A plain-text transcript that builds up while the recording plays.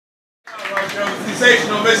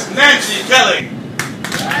Sensational Miss Nancy Kelly.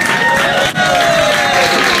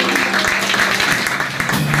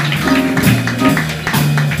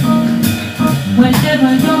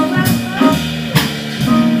 Whenever you're around,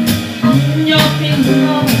 your feelings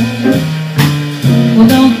low. Well,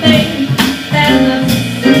 don't think that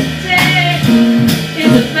the city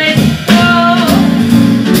is a place to go.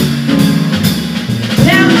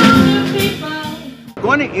 Tell all the people. I'm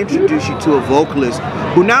going to introduce you to a vocalist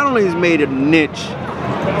who not only has made a niche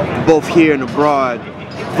both here and abroad.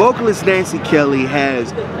 Vocalist Nancy Kelly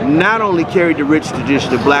has not only carried the rich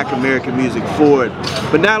tradition of Black American music forward,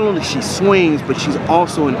 but not only she swings, but she's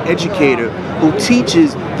also an educator who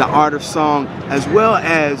teaches the art of song as well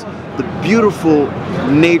as the beautiful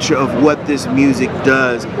nature of what this music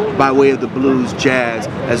does by way of the blues, jazz,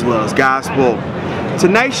 as well as gospel.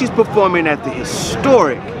 Tonight she's performing at the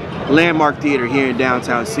historic Landmark Theater here in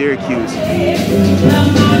downtown Syracuse.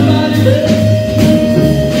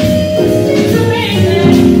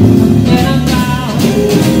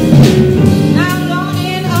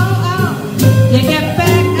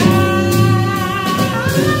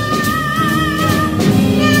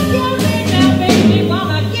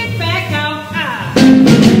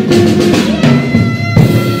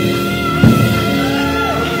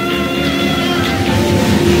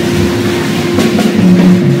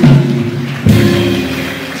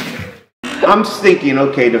 I'm just thinking,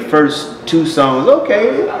 okay, the first two songs,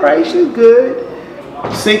 okay, all right, she's good.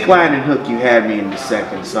 Sink, line, and hook, you had me in the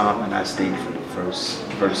second song, and I stayed for the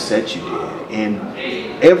first set you did. And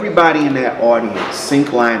everybody in that audience,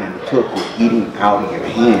 sink, line, and hook were eating out of your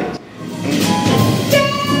hands.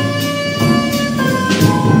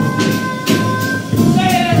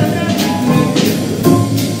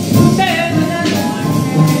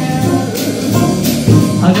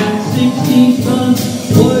 I got 16 sons,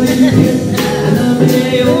 what is it? Another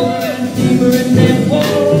day over and deeper in that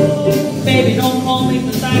hole. Baby, don't call me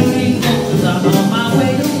 'cause I can't go, 'cause I'm on my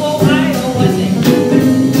way to Ohio. I think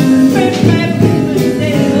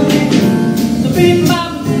the big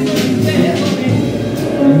mama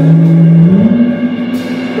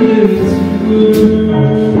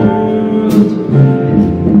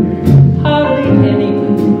hardly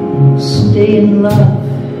anyone stay in love.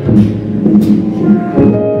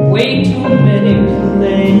 Way too many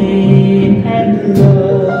play at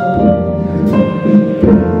love.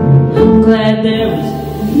 I'm glad there was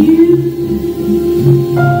you.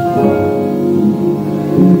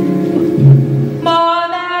 More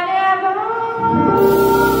than ever.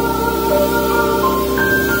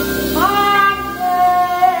 I'm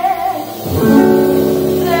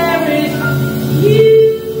glad there is you.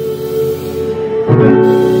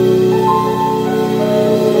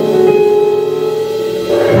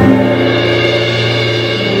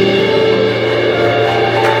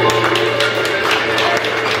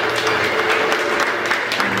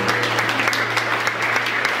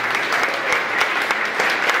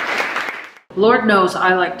 Lord knows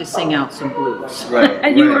I like to sing out some blues. Right.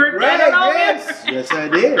 And you right, heard that right, on yes. Yes, I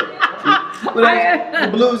did. Well, the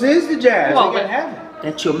blues is the jazz. Well, you gotta have it.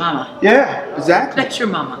 That's your mama. Yeah, exactly. That's your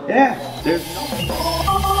mama. Yeah. There's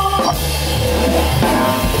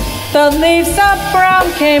The leaves of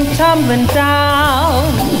brown came tumbling down.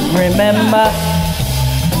 Remember,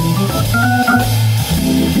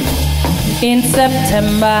 in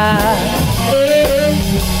September,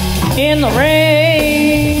 in the rain,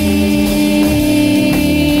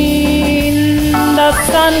 the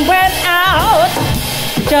sun went out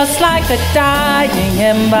just like a dying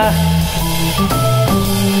ember.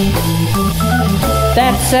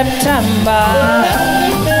 That September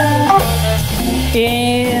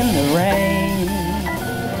in